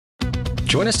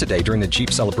Join us today during the Jeep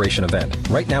Celebration event.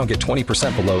 Right now, get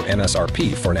 20% below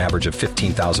MSRP for an average of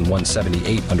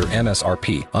 $15,178 under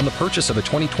MSRP on the purchase of a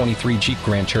 2023 Jeep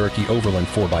Grand Cherokee Overland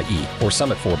 4xE or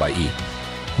Summit 4xE.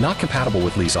 Not compatible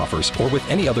with lease offers or with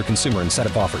any other consumer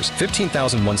incentive offers.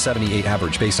 $15,178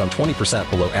 average based on 20%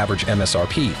 below average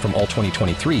MSRP from all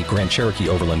 2023 Grand Cherokee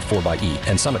Overland 4xE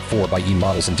and Summit 4xE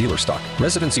models in dealer stock.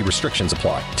 Residency restrictions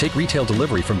apply. Take retail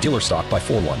delivery from dealer stock by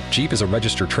 4/1. Jeep is a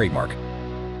registered trademark.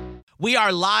 We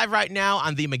are live right now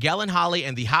on the Miguel and Holly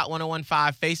and the Hot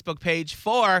 1015 Facebook page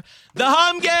for the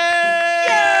Hum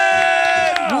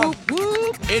Game! Whoop,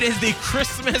 whoop. It is the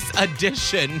Christmas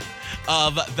edition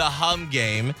of the Hum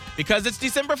Game because it's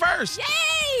December 1st.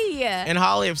 Yay! And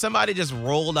Holly, if somebody just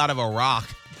rolled out of a rock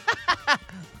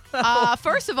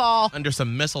First of all, under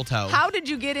some mistletoe. how did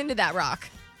you get into that rock?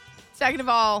 Second of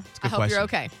all, I hope question. you're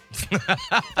okay.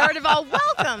 Third of all,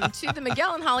 welcome to the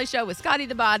Miguel and Holly Show with Scotty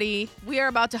the Body. We are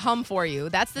about to hum for you.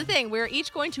 That's the thing. We're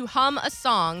each going to hum a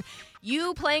song.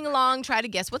 You playing along, try to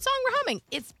guess what song we're humming.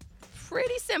 It's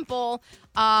pretty simple,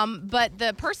 but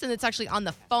the person that's actually on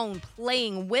the phone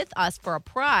playing with us for a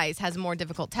prize has a more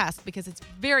difficult task because it's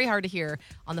very hard to hear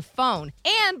on the phone.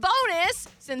 And bonus,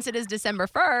 since it is December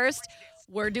 1st,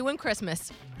 we're doing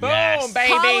Christmas. Yes. Boom,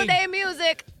 baby. Holiday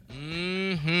music.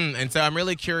 And so I'm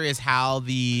really curious how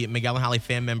the Miguel and Holly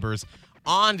fan members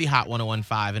on the Hot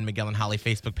 1015 and Miguel and Holly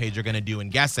Facebook page are going to do in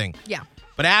guessing. Yeah.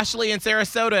 But Ashley in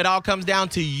Sarasota, it all comes down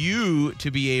to you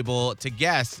to be able to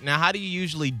guess. Now, how do you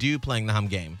usually do playing the Hum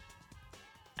Game?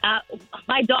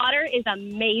 My daughter is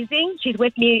amazing. She's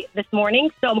with me this morning,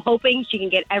 so I'm hoping she can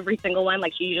get every single one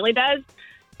like she usually does.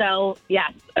 So,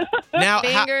 yes. Now,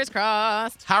 Fingers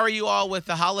crossed. how are you all with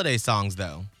the holiday songs,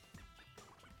 though?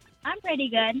 I'm pretty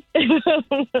good.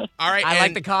 All right. I like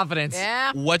and the confidence.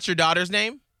 Yeah. What's your daughter's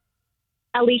name?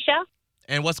 Alicia,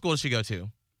 And what school does she go to?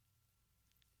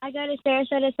 I go to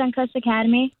Sarasota Suncoast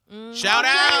Academy. Shout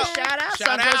out. Shout out.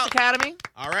 Shout Suncoast out. Academy.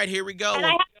 All right, here we go. And I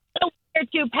have a little sister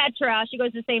too, Petra. She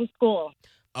goes to the same school.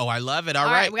 Oh, I love it. All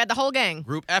All right. we got the whole gang.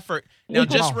 Group effort. Now, Yeah.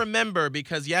 just remember,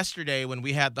 because yesterday when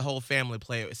we had the whole family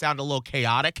play, it sounded a little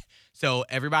chaotic. So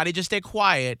everybody just stay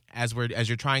quiet as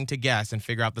you're trying to guess and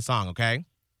figure out the song, okay?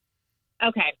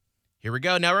 Okay. Here we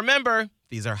go. Now, remember,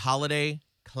 these are holiday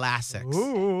classics.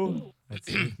 Ooh. Let's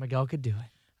see if Miguel could do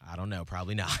it. I don't know.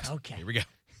 Probably not. Okay. Here we go.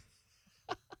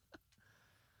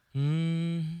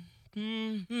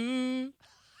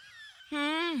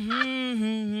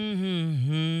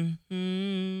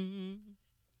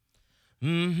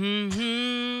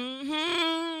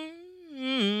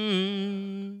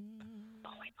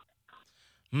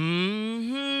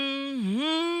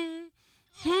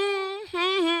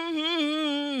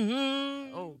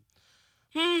 Oh.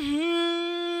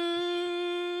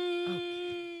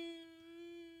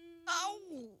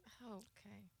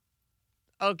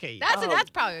 Okay. Okay. That's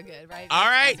probably good, right? All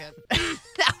right. That's good.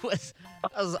 that was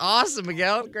awesome,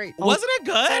 Miguel. Great. Wasn't it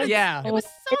good? Yeah. It was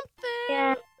something.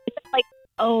 Yeah. It's like,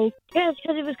 oh, yes,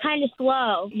 because it was kind of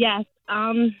slow. Yes.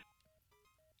 Any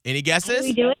How do guesses?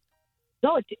 we do it?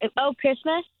 No,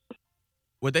 Christmas?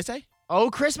 What'd they say? Oh,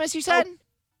 Christmas, you said?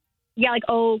 Yeah, like,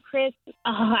 oh, Chris.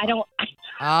 I don't.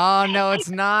 Oh, no, it's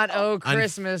not. Oh,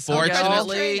 Christmas.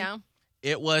 Unfortunately, True now.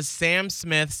 It was Sam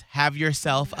Smith's Have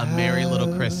Yourself a Merry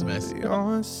Little Christmas.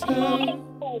 Oh.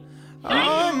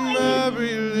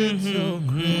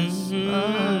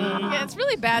 Yeah, it's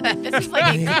really bad that this is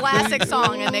like a classic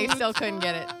song and they still couldn't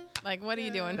get it. Like, what are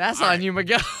you doing? That's on you,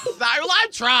 Miguel. I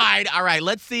tried. All right,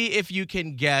 let's see if you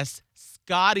can guess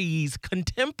Scotty's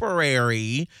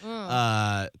contemporary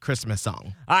Christmas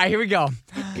song. All right, here we go.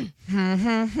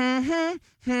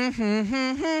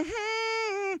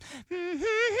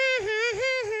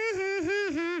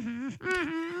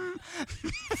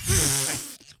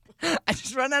 I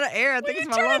just run out of air. I think it's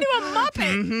my Turn lung. into a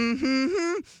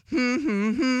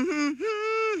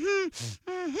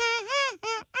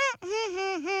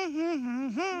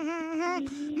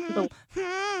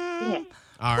Yeah.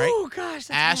 All right. Oh, gosh. That's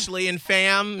Ashley and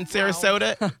fam in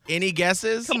Sarasota, any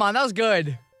guesses? Come on, that was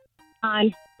good.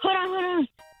 Hold on.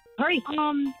 Hurry.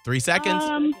 3 seconds.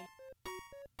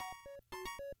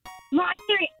 Mariah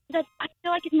Carey. I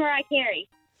feel like it's Mariah Carey.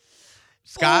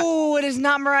 Scott? Oh, it is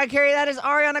not Mariah Carey. That is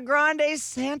Ariana Grande.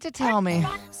 Santa, tell me.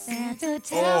 Santa,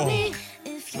 tell me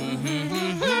if you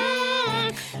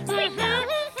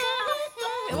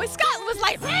Scott was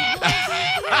like,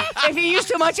 If you use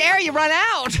too much air, you run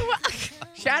out.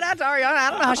 Shout out to Ariana. I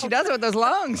don't know how she does it with those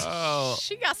lungs. Oh.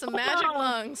 She got some magic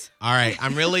lungs. All right.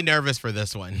 I'm really nervous for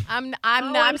this one.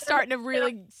 I'm starting to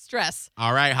really stress.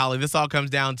 All right, Holly. This all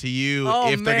comes down to you Oh,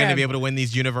 if they're going to man. be able to win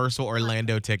these Universal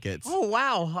Orlando tickets. Oh,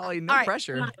 wow, Holly. No All right.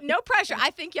 pressure. No pressure.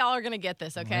 I think y'all are going to get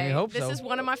this, okay? I hope this so. is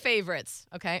one of my favorites,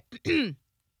 okay?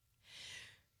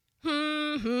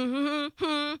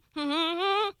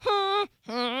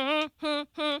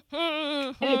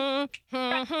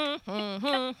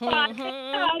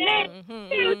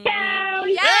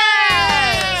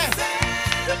 Yes!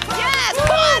 Yes!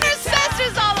 Pointer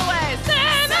Sisters all the way!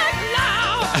 Santa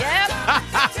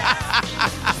Claus!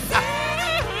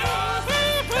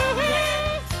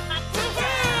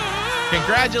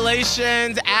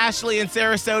 Congratulations, Ashley and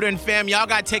Sarasota and fam. Y'all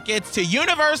got tickets to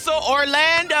Universal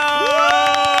Orlando.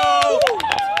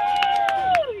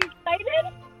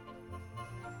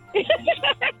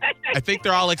 I think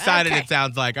they're all excited, Okay. it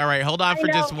sounds like. All right, hold on for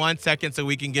I just know. 1 second so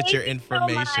we can get Thank your you so much.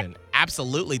 information.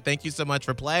 Absolutely. Thank you so much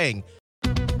for playing.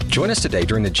 Join us today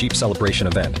during the Jeep Celebration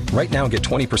event. Right now, get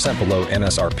 20% below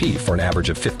MSRP for an average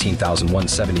of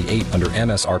 $15,178 under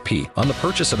MSRP on the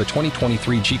purchase of a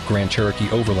 2023 Jeep Grand Cherokee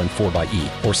Overland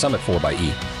 4xE or Summit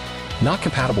 4xE. Not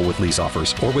compatible with lease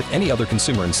offers or with any other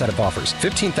consumer incentive offers.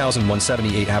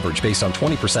 $15,178 average based on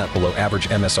 20% below average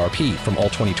MSRP from all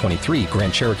 2023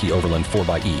 Grand Cherokee Overland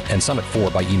 4xE and Summit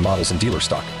 4xE models in dealer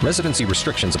stock. Residency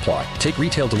restrictions apply. Take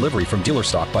retail delivery from dealer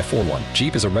stock by 4/1.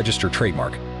 Jeep is a registered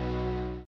trademark.